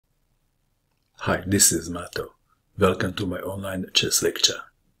Hi, this is Mato. Welcome to my online chess lecture.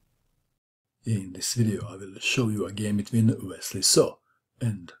 In this video I will show you a game between Wesley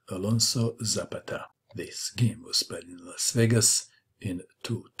and Alonso Zapata. This game was played in Las Vegas in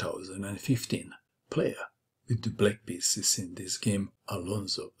 2015. Player with the black pieces in this game,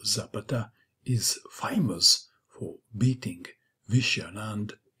 Alonso Zapata, is famous for beating Vishy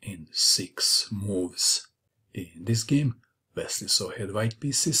Anand in 6 moves. In this game, Wesley had white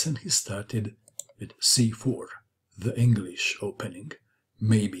pieces and he started with c4, the English opening,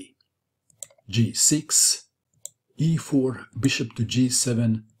 maybe g6, e4, bishop to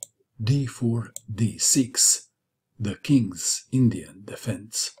g7, d4, d6, the king's Indian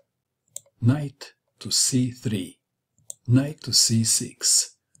defense, knight to c3, knight to c6,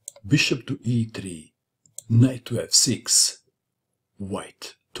 bishop to e3, knight to f6,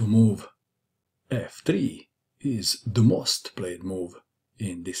 white to move. f3 is the most played move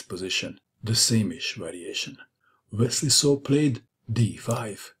in this position, the same-ish variation. Wesley played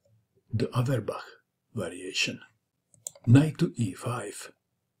d5, the Averbakh variation. Knight to e5,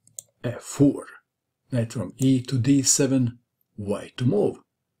 f4, knight from e to d7, white to move.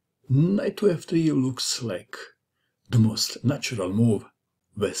 Knight to f3 looks like the most natural move.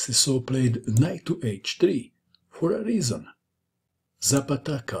 Wesley played knight to h3 for a reason.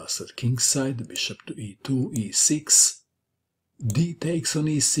 Zapata castled kingside, bishop to e2, e6, d takes on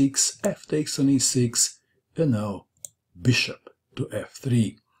e6, f takes on e6, and now bishop to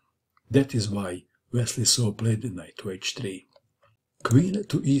f3. That is why Wesley played knight to h3. Queen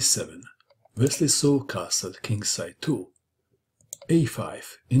to e7. Wesley castled kingside too. a5,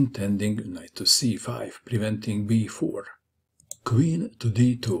 intending knight to c5, preventing b4. Queen to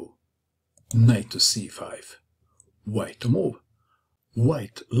d2. Knight to c5. White to move.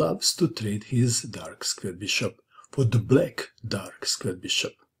 White loves to trade his dark square bishop for the black dark square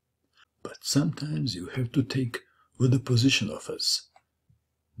bishop. But sometimes you have to take what the position offers.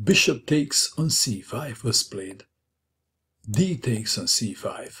 Bishop takes on c5 was played. D takes on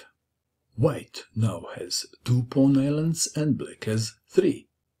c5. White now has 2 pawn islands and black has 3.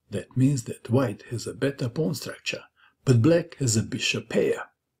 That means that white has a better pawn structure, but black has a bishop pair.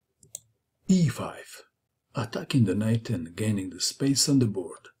 e5, attacking the knight and gaining the space on the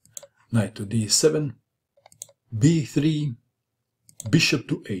board. Knight to d7, b3, bishop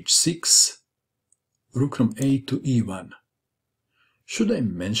to h6, rook from a to e1. Should I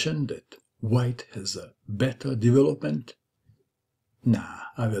mention that white has a better development? Nah,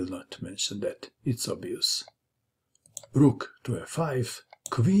 I will not mention that, it's obvious. Rook to f5,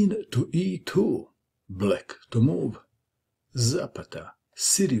 queen to e2, black to move. Zapata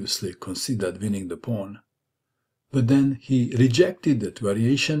seriously considered winning the pawn, but then he rejected that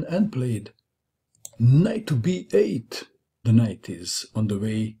variation and played knight to b8. The knight is on the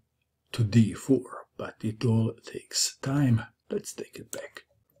way to d4, but it all takes time. Let's take it back.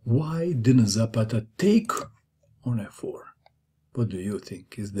 Why didn't Zapata take on f4? What do you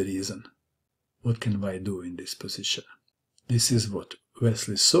think is the reason? What can white do in this position? This is what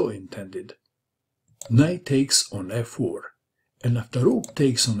Wesley intended. Knight takes on f4, and after rook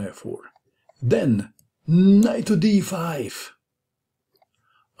takes on f4, then knight to d5.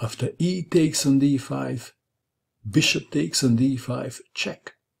 After e takes on d5, bishop takes on d5,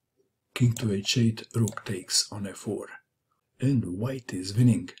 check. King to h8, rook takes on f4. And white is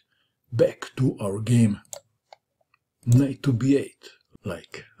winning. Back to our game. Knight to b8.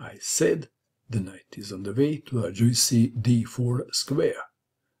 Like I said, the knight is on the way to a juicy d4 square.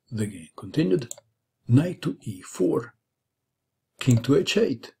 The game continued. Knight to e4. King to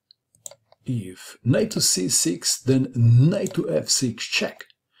h8. If knight to c6, then knight to f6, check.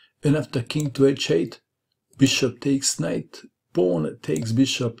 And after king to h8, bishop takes knight, pawn takes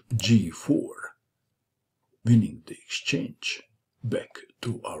bishop, g4. Winning the exchange. Back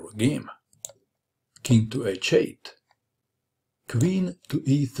to our game. King to h8. Queen to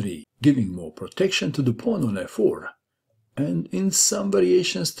e3, giving more protection to the pawn on f4, and in some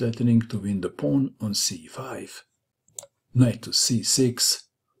variations threatening to win the pawn on c5. Knight to c6.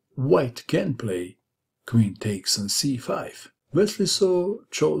 White can play queen takes on c5. Wesley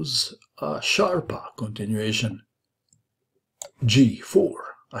chose a sharper continuation. g4,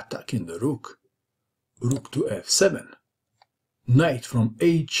 attacking the rook. Rook to f7. Knight from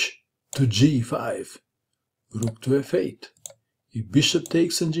h to g5. Rook to f8. If bishop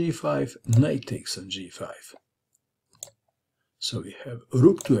takes on g5, knight takes on g5. So we have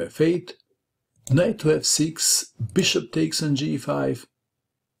rook to f8, knight to f6, bishop takes on g5,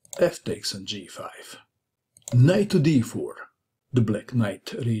 f takes on g5. Knight to d4. The black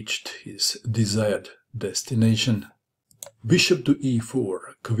knight reached his desired destination. Bishop to e4,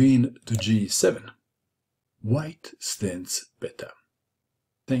 queen to g7. White stands better,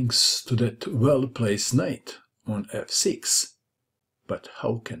 thanks to that well-placed knight on f6. But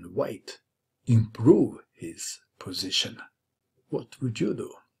how can white improve his position? What would you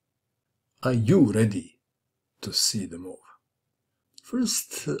do? Are you ready to see the move?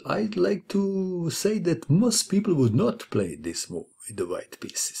 First, I'd like to say that most people would not play this move with the white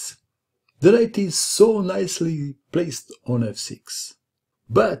pieces. The knight is so nicely placed on f6.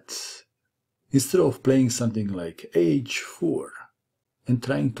 But instead of playing something like h4 and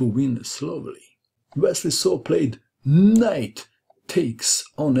trying to win slowly, Wesley so played knight takes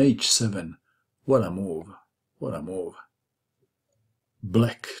on h7. What a move, what a move.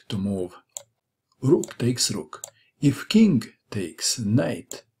 Black to move. Rook takes rook. If king takes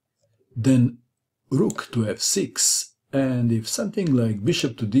knight, then rook to f6, and if something like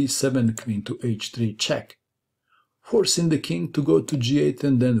bishop to d7, queen to h3 check, forcing the king to go to g8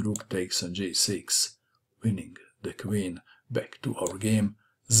 and then rook takes on g6, winning the queen. Back to our game.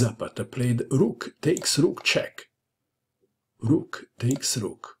 Zapata played rook takes rook check. Rook takes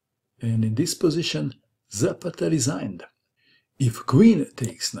rook, and in this position Zapata resigned. If queen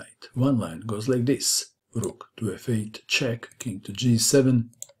takes knight, one line goes like this: rook to f8 check, king to g7,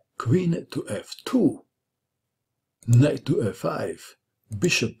 queen to f2, knight to f5,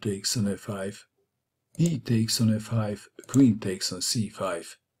 bishop takes on f5, e takes on f5, queen takes on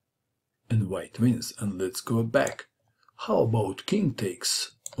c5, and white wins. And let's go back. How about king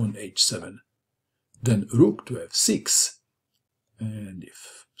takes on h7, then rook to f6, and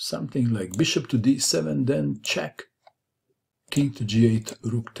if something like bishop to d7, then check, king to g8,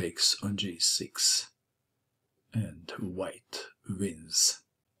 rook takes on g6, and white wins.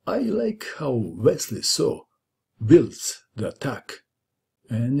 I like how Wesley so builds the attack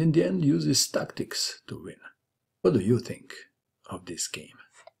and in the end uses tactics to win. What do you think of this game?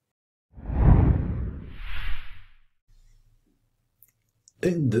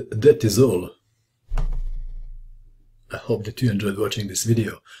 And that is all. I hope that you enjoyed watching this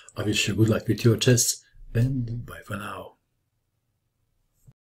video. I wish you good luck with your chess, and bye for now.